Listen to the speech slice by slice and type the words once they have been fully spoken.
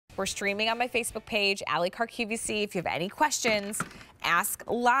We're streaming on my Facebook page, Allie Carr QVC. If you have any questions, ask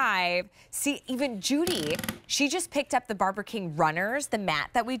live. See, even Judy, she just picked up the Barbara King runners, the mat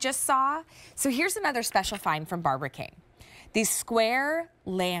that we just saw. So here's another special find from Barbara King. These square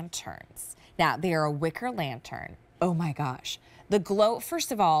lanterns. Now, they are a wicker lantern. Oh my gosh. The glow,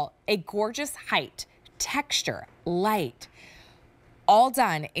 first of all, a gorgeous height, texture, light, all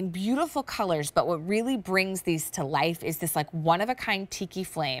done in beautiful colors, but what really brings these to life is this like one-of-a-kind tiki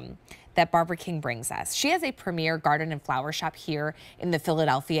flame that Barbara King brings us. She has a premier garden and flower shop here in the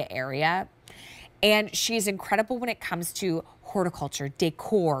Philadelphia area, and she is incredible when it comes to horticulture,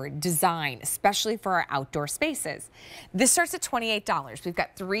 decor, design, especially for our outdoor spaces. This starts at $28. We've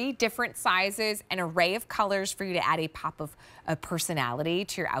got 3 different sizes, an array of colors for you to add a pop of personality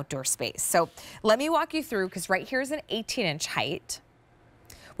to your outdoor space. So let me walk you through, because right here is an 18-inch height,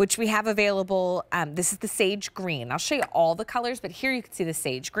 which we have available. This is the sage green. I'll show you all the colors, but here you can see the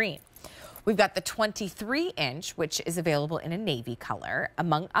sage green. We've got the 23-inch, which is available in a navy color,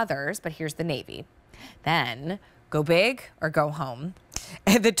 among others, but here's the navy. Then go big or go home.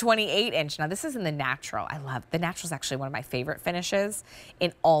 And the 28-inch, now this is in the natural. I love, the natural is actually one of my favorite finishes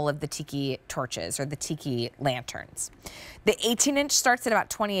in all of the tiki torches or the tiki lanterns. The 18-inch starts at about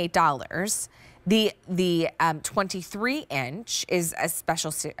 $28. The 23-inch is a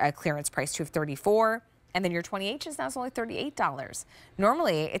special clearance price too of $34, and then your 20 inches now is only $38.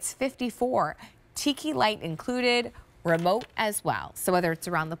 Normally it's $54. Tiki light included, remote as well. So whether it's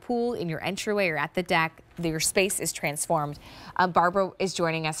around the pool, in your entryway, or at the deck, your space is transformed. Barbara is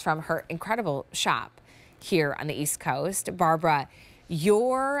joining us from her incredible shop here on the East Coast. Barbara,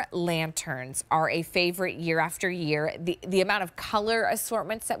 your lanterns are a favorite year after year. The amount of color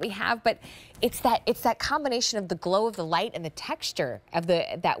assortments that we have, but it's that combination of the glow of the light and the texture of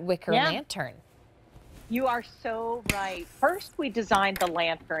that wicker lantern. You are so right. First, we designed the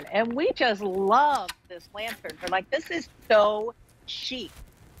lantern, and we just love this lantern. We're like, this is so chic.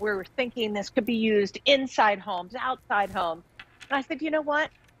 We're thinking this could be used inside homes, outside homes. And I said, you know what?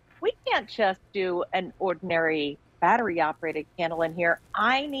 We can't just do an ordinary battery-operated candle in here.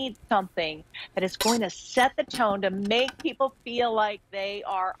 I need something that is going to set the tone to make people feel like they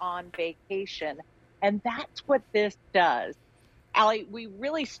are on vacation. And that's what this does. Allie, we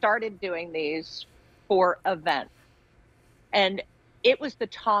really started doing these for events. And it was the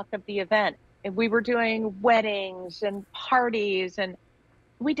talk of the event. And we were doing weddings and parties, and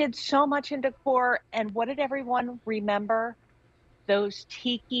we did so much in decor. And what did everyone remember? Those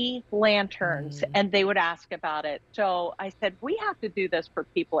tiki lanterns, and they would ask about it. So I said, we have to do this for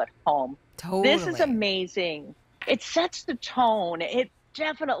people at home. Totally. This is amazing. It sets the tone. It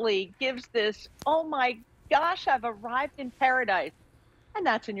definitely gives this, oh my gosh, I've arrived in paradise. And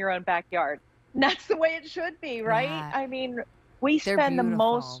that's in your own backyard. And that's the way it should be, right? Yeah. I mean, we spend the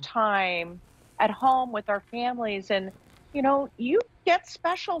most time at home with our families, and you know, you get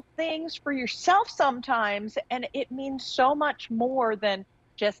special things for yourself sometimes, and it means so much more than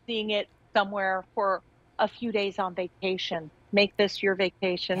just seeing it somewhere for a few days on vacation. Make this your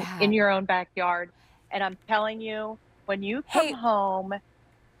vacation in your own backyard. And I'm telling you, when you come home,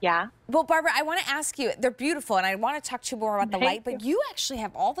 well, Barbara, I want to ask you, they're beautiful, and I want to talk to you more about the light, but you actually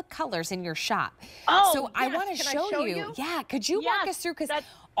have all the colors in your shop. Oh, so I want to show you. Yeah, could you walk us through, because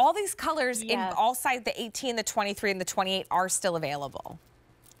all these colors in all sizes, the 18, the 23, and the 28 are still available.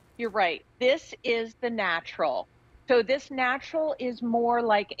 You're right. This is the natural. So this natural is more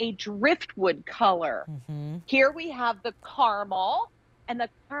like a driftwood color. Here we have the caramel, and the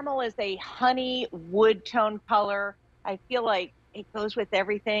caramel is a honey wood tone color. I feel like it goes with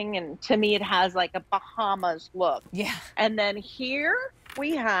everything, and to me it has like a Bahamas look. Yeah. And then here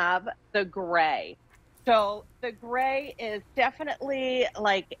we have the gray. So the gray is definitely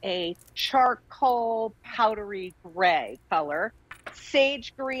like a charcoal powdery gray color.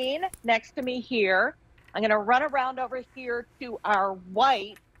 Sage green next to me here. I'm going to run around over here to our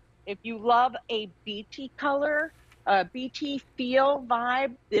white. If you love a beachy color, a beachy feel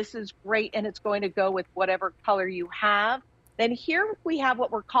vibe, this is great, and it's going to go with whatever color you have. Then here we have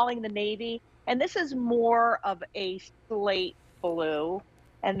what we're calling the navy, and this is more of a slate blue.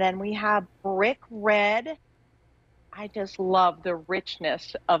 And then we have brick red. I just love the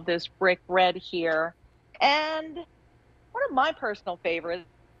richness of this brick red here. And one of my personal favorites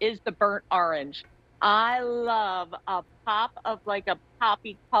is the burnt orange. I love a pop of like a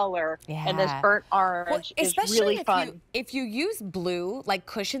poppy color, and this burnt orange is really fun. If you use blue like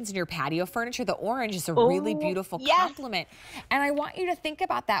cushions in your patio furniture, the orange is a really beautiful complement. And I want you to think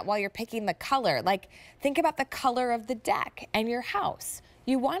about that while you're picking the color. Like, think about the color of the deck and your house.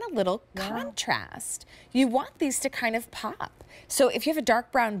 you want a little contrast. You want these to kind of pop. So if you have a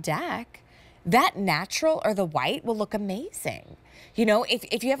dark brown deck, that natural or the white will look amazing. You know,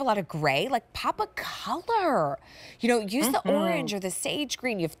 if you have a lot of gray, like pop a color. You know, use the orange or the sage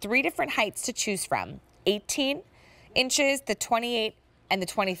green. You have 3 different heights to choose from. 18 inches, the 28, and the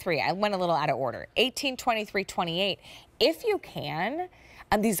 23. I went a little out of order. 18, 23, 28. If you can,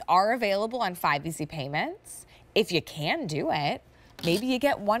 these are available on 5 easy payments. If you can do it, maybe you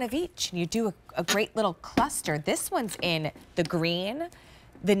get one of each and you do a great little cluster. This one's in the green,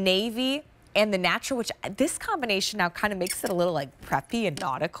 the navy, and the natural, which this combination now kind of makes it a little like preppy and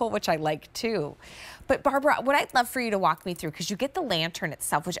nautical, which I like too. But Barbara, what I'd love for you to walk me through, because you get the lantern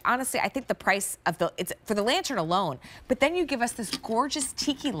itself, which honestly, I think the price of it's for the lantern alone, but then you give us this gorgeous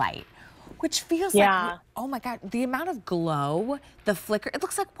tiki light, which feels like, oh my God, the amount of glow, the flicker, it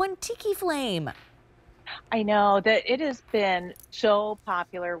looks like one tiki flame. I know that it has been so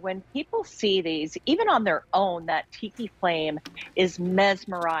popular. When people see these, even on their own, that tiki flame is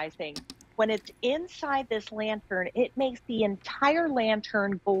mesmerizing. When it's inside this lantern, it makes the entire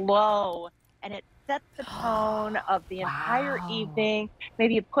lantern glow, and it sets the tone of the entire evening.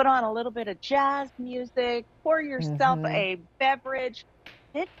 Maybe you put on a little bit of jazz music, pour yourself a beverage,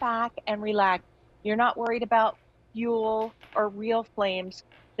 sit back and relax. You're not worried about fuel or real flames.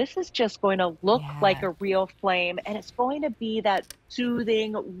 This is just going to look like a real flame, and it's going to be that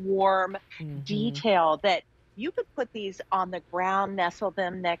soothing, warm detail that you could put these on the ground, nestle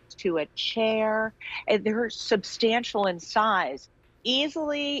them next to a chair, and they're substantial in size.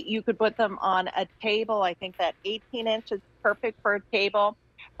 Easily, you could put them on a table. I think that 18 inch is perfect for a table,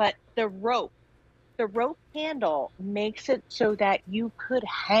 but the rope handle makes it so that you could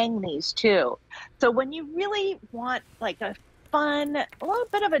hang these too. So when you really want like a fun, a little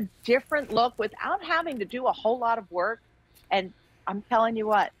bit of a different look without having to do a whole lot of work, and I'm telling you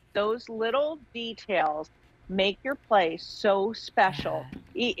what, those little details make your place so special.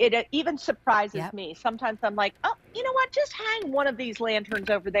 It even surprises me. Sometimes I'm like, oh, you know what? Just hang one of these lanterns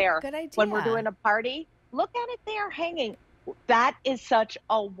over there. Good idea. When we're doing a party, look at it there hanging. That is such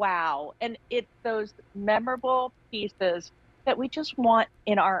a wow. And it's those memorable pieces that we just want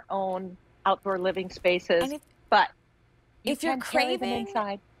in our own outdoor living spaces. But if you're craving,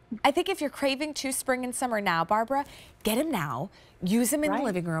 I think if you're craving to spring and summer now, Barbara, get them now. Use them in the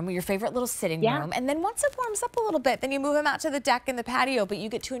living room or your favorite little sitting room. And then once it warms up a little bit, then you move them out to the deck and the patio, but you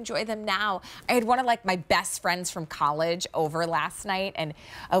get to enjoy them now. I had one of like my best friends from college over last night, and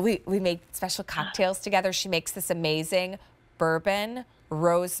we made special cocktails together. She makes this amazing bourbon,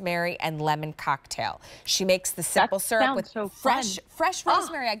 rosemary, and lemon cocktail. She makes the simple syrup with fresh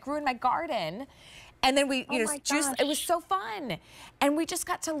rosemary I grew in my garden. And then we, you know, juice. It was so fun, and we just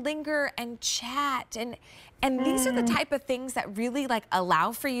got to linger and chat, and these are the type of things that really like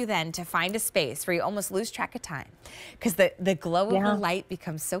allow for you then to find a space where you almost lose track of time, because the glow of the light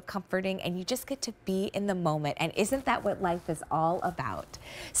becomes so comforting, and you just get to be in the moment. And isn't that what life is all about?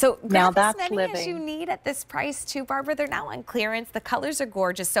 So grab as many as you need at this price too, Barbara. They're now on clearance. The colors are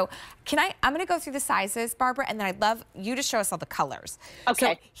gorgeous. So I'm going to go through the sizes, Barbara, and then I'd love you to show us all the colors.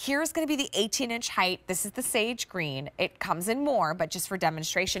 Okay. So here's going to be the 18-inch height. This is the sage green. It comes in more, but just for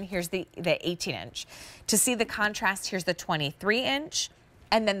demonstration, here's the 18-inch. To see the contrast, here's the 23-inch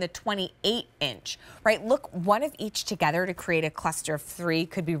and then the 28-inch, right? Look, one of each together to create a cluster of 3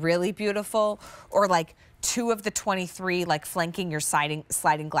 could be really beautiful, or like 2 of the 23 like flanking your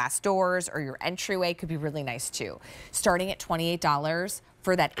sliding glass doors or your entryway could be really nice too. Starting at $28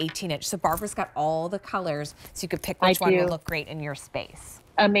 for that 18-inch. So Barbara's got all the colors, so you could pick which one will look great in your space.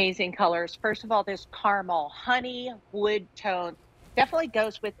 Amazing colors. First of all, this caramel, honey, wood tone definitely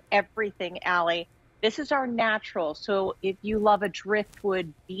goes with everything, Allie. This is our natural. So if you love a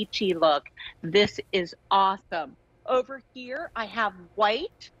driftwood beachy look, this is awesome. Over here, I have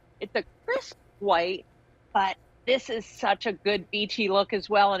white. It's a crisp white, but this is such a good beachy look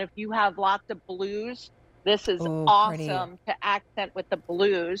as well. And if you have lots of blues, this is awesome to accent with the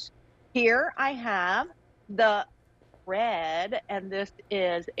blues. Here I have the red, and this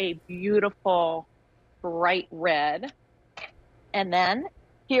is a beautiful bright red. And then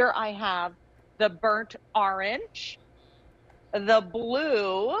here I have the burnt orange, the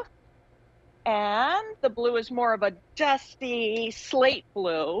blue, and the blue is more of a dusty slate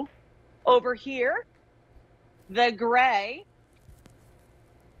blue. Over here, the gray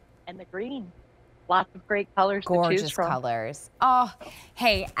and the green. Lots of great colors to choose from. Gorgeous colors. Oh,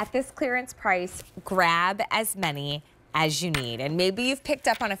 hey, at this clearance price, grab as many as you need. And maybe you've picked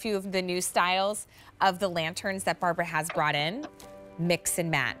up on a few of the new styles of the lanterns that Barbara has brought in. mix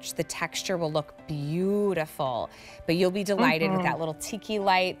and match. The texture will look beautiful, but you'll be delighted with that little tiki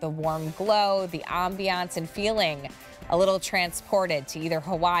light, the warm glow, the ambiance, and feeling a little transported to either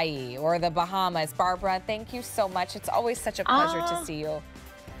Hawaii or the Bahamas. Barbara, thank you so much. It's always such a pleasure to see you.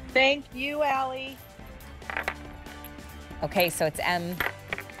 Thank you, Allie. Okay, so it's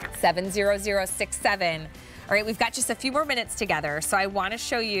M70067. All right, we've got just a few more minutes together, so I want to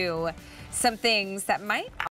show you some things that might